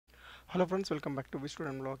Hello friends, welcome back to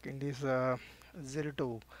Student Blog. In this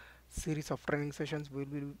Zerto series of training sessions, we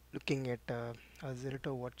will be looking at a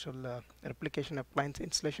Zerto virtual replication appliance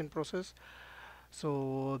installation process.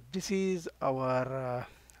 So this is our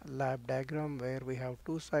lab diagram where we have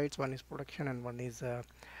two sites. One is production and one is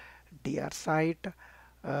DR site.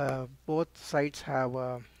 Both sites have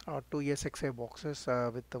two ESXi boxes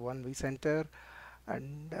with the one vCenter,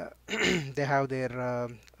 and they have their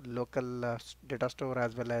local data store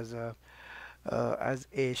as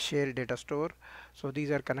a shared data store. So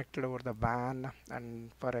these are connected over the WAN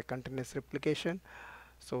and for a continuous replication.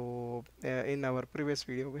 So in our previous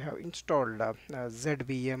video we have installed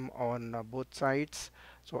ZVM on both sites.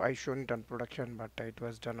 So I shown it on production, but it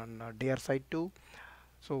was done on DR site too.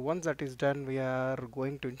 So once that is done, we are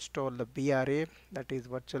going to install the VRA, that is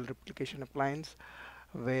virtual replication appliance,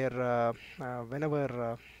 where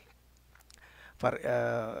whenever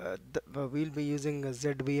we'll be using a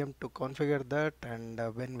ZVM to configure that, and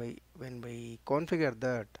when we configure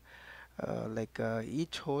that,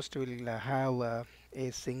 each host will have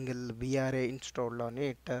a single VRA installed on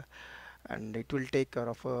it, and it will take care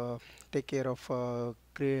of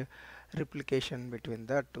replication between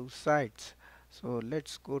the two sites. So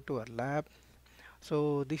let's go to our lab.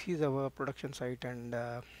 So this is our production site, and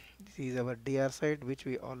this is our DR site, which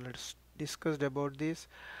we already discussed about this.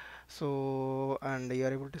 So, and you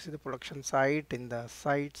are able to see the production site in the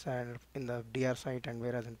sites and in the DR site, and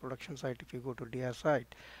whereas in production site, if you go to DR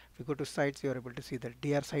site, if you go to sites, you are able to see the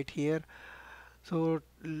DR site here. So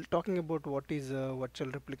talking about what is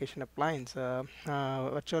virtual replication appliance,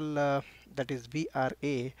 virtual that is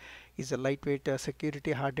VRA is a lightweight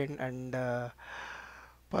security hardened and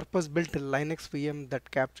purpose built Linux VM that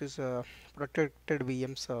captures protected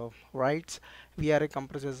VMs rights. VRA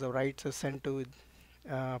compresses the rights sent to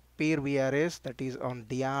peer VRAs, that is on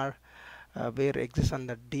DR, where exists on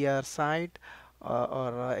the DR side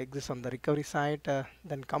or exists on the recovery side,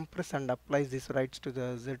 then compress and applies these rights to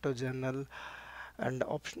the Zerto journal, and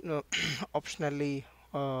optionally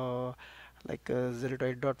Zerto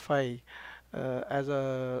 8.5, as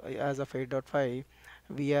of 8.5,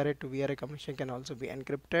 VRA to VRA communication can also be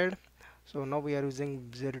encrypted. So now we are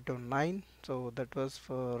using Zerto 9, so that was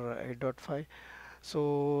for 8.5.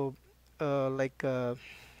 So VRS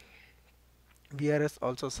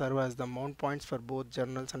also serve as the mount points for both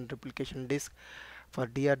journals and replication disk. For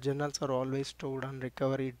DR, journals are always stored on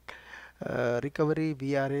recovery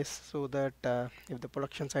VRS, so that if the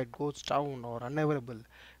production site goes down or unavailable,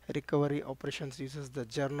 recovery operations uses the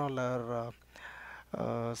journal are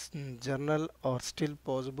still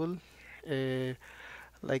possible. Uh,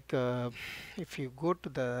 like if you go to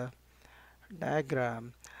the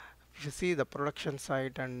diagram, if you see the production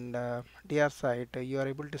site and DR site, you are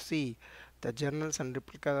able to see the journals and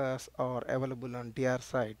replicas are available on DR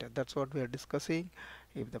site. That's what we are discussing.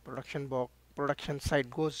 If the production site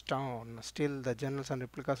goes down, still the journals and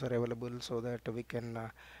replicas are available, so that we can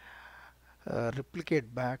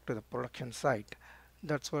replicate back to the production site.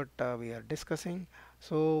 That's what we are discussing.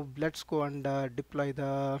 So let's go and deploy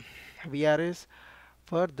the VRS.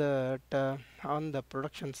 For that, on the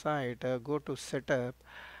production site, go to setup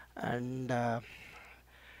and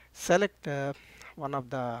select one of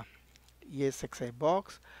the ESXi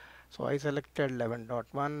box. So I selected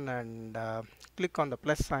 11.1 and click on the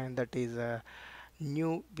plus sign, that is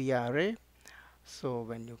new VRA. So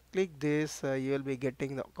when you click this, you will be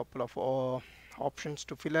getting a couple of options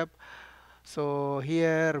to fill up. So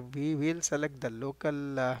here we will select the local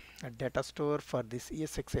data store for this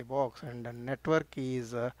ESXi box, and the network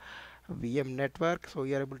is VM network. So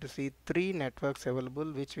you are able to see three networks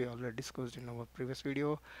available, which we already discussed in our previous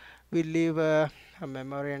video. We leave a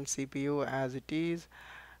memory and CPU as it is,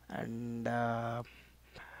 and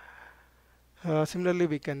similarly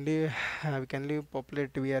we can leave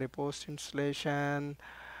populate VRA post installation,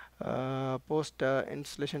 post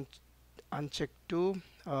installation unchecked too.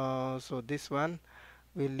 So this one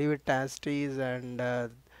we'll leave it as it is, and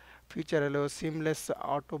feature allows seamless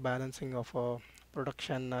auto balancing of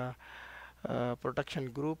production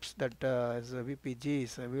groups, that is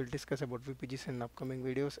VPGs. We will discuss about VPGs in upcoming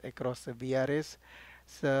videos across the VRS.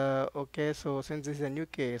 So okay, so since this is a new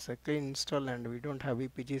case, a clean install and we don't have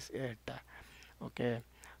VPGs yet. Okay,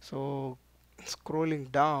 so scrolling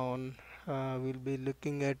down, we'll be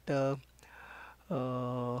looking at the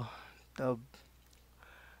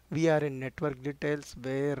VRA network details,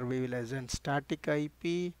 where we will assign static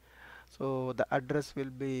IP. So the address will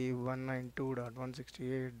be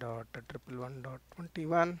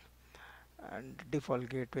 192.168.111.21, and default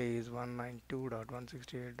gateway is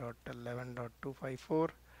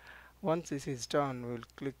 192.168.11.254. Once this is done, we will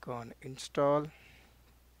click on install.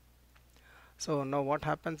 So now what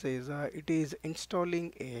happens is it is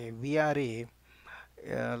installing a VRA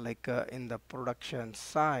in the production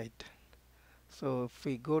site. So if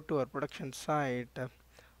we go to our production site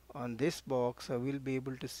on this box, we'll be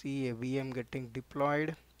able to see a VM getting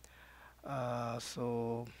deployed.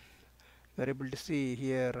 So you're able to see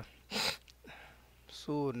here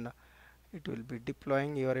soon it will be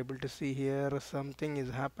deploying. You are able to see here something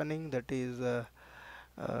is happening, that is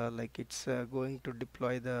it's going to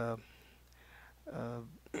deploy the uh,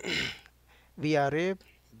 VRA.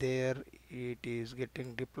 There it is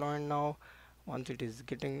getting deployed now. Once it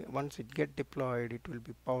get deployed, it will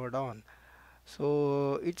be powered on.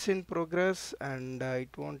 So it's in progress, and it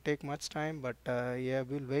won't take much time, but yeah,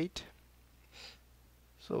 we'll wait.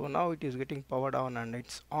 So now it is getting powered on and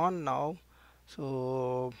it's on now.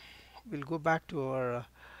 So we'll go back to our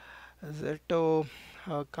Zerto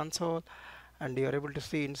console, and you are able to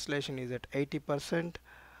see installation is at 80%.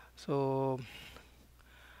 So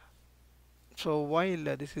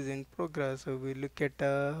while this is in progress, we look at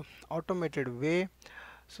automated way.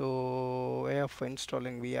 So way of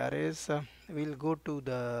installing VRAs, we'll go to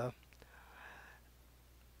the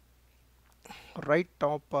right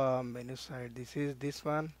top menu side. This is this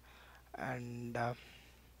one, and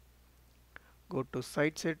go to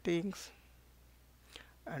site settings,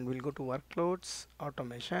 and we'll go to workloads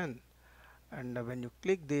automation. And when you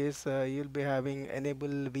click this, you'll be having enable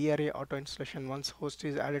VRA auto installation once host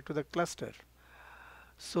is added to the cluster.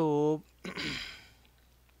 So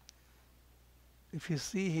if you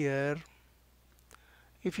see here,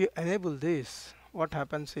 if you enable this, what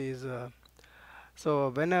happens is so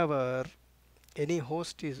whenever any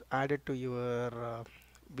host is added to your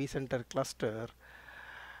vCenter cluster,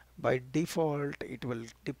 by default it will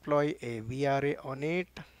deploy a VRA on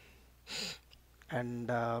it,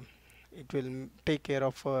 and it will take care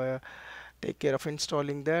of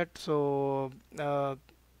installing that. Uh,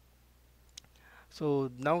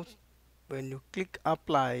 so now when you click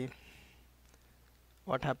apply,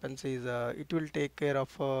 what happens is it will take care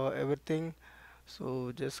of everything.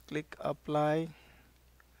 So just click apply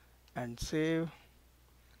and save.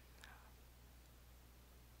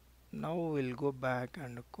 Now we'll go back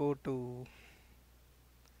and go to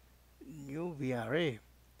new VRA,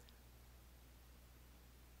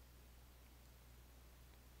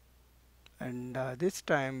 and this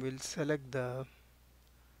time we'll select the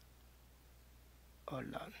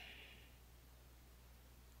hold on.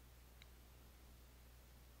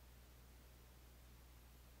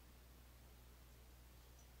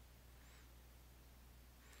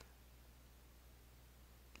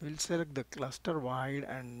 We'll select the cluster wide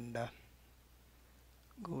and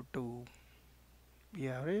go to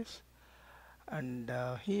VRAs, and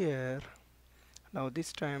here now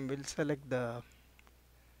this time we'll select the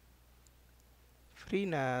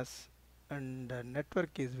FreeNAS, and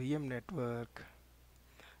network is VM network.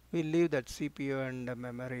 We'll leave that CPU and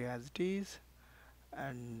memory as it is,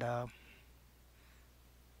 and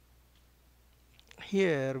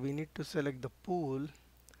here we need to select the pool.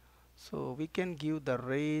 So we can give the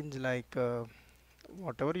range like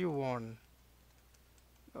whatever you want,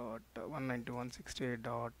 dot 192.168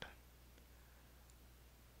 dot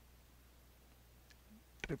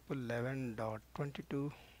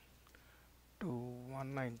 1111.22 to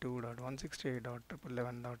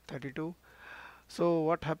 192.168.1111.32. So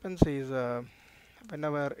what happens is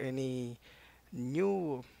whenever any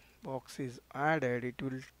new box is added, it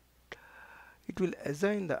will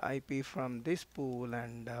assign the IP from this pool,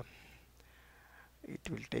 and it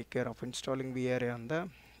will take care of installing VRA on the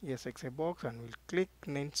ESXi box, and we'll click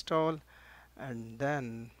install, and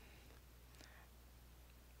then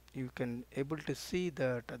you can able to see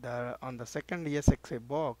that on the second ESXi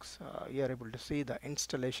box you are able to see the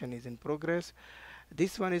installation is in progress.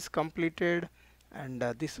 This one is completed, and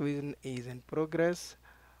this one is in progress.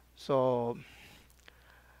 So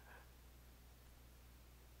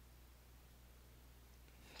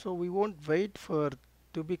we won't wait for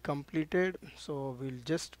to be completed, so we'll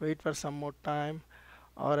just wait for some more time,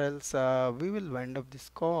 or else we will wind up this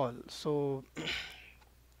call. So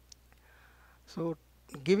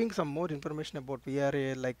giving some more information about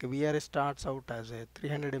VRA, like VRA starts out as a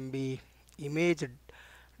 300 MB image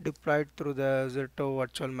deployed through the Zerto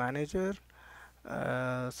virtual manager.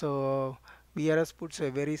 So VRS puts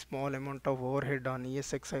a very small amount of overhead on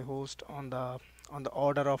ESXi host on the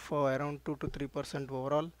order of around 2 to 3%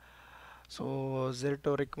 overall. So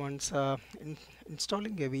Zerto recommends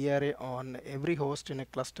installing a VRA on every host in a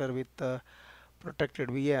cluster with protected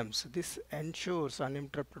VMs. This ensures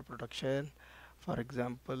uninterrupted protection. For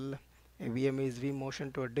example, a VM is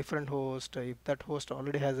vMotion to a different host. If that host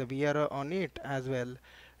already has a VRA on it as well,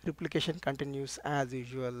 replication continues as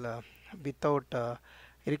usual without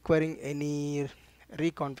requiring any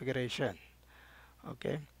reconfiguration.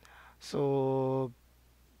 Okay, so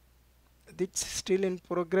it's still in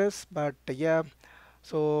progress, but yeah.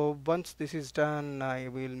 So once this is done, I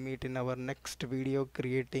will meet in our next video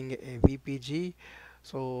creating a VPG.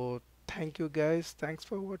 So thank you guys, thanks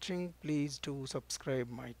for watching. Please do subscribe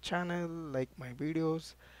my channel, like my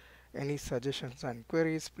videos. Any suggestions and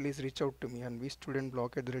queries, please reach out to me on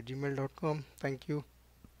vstudentblog@gmail.com. Thank you.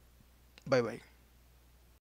 Bye bye.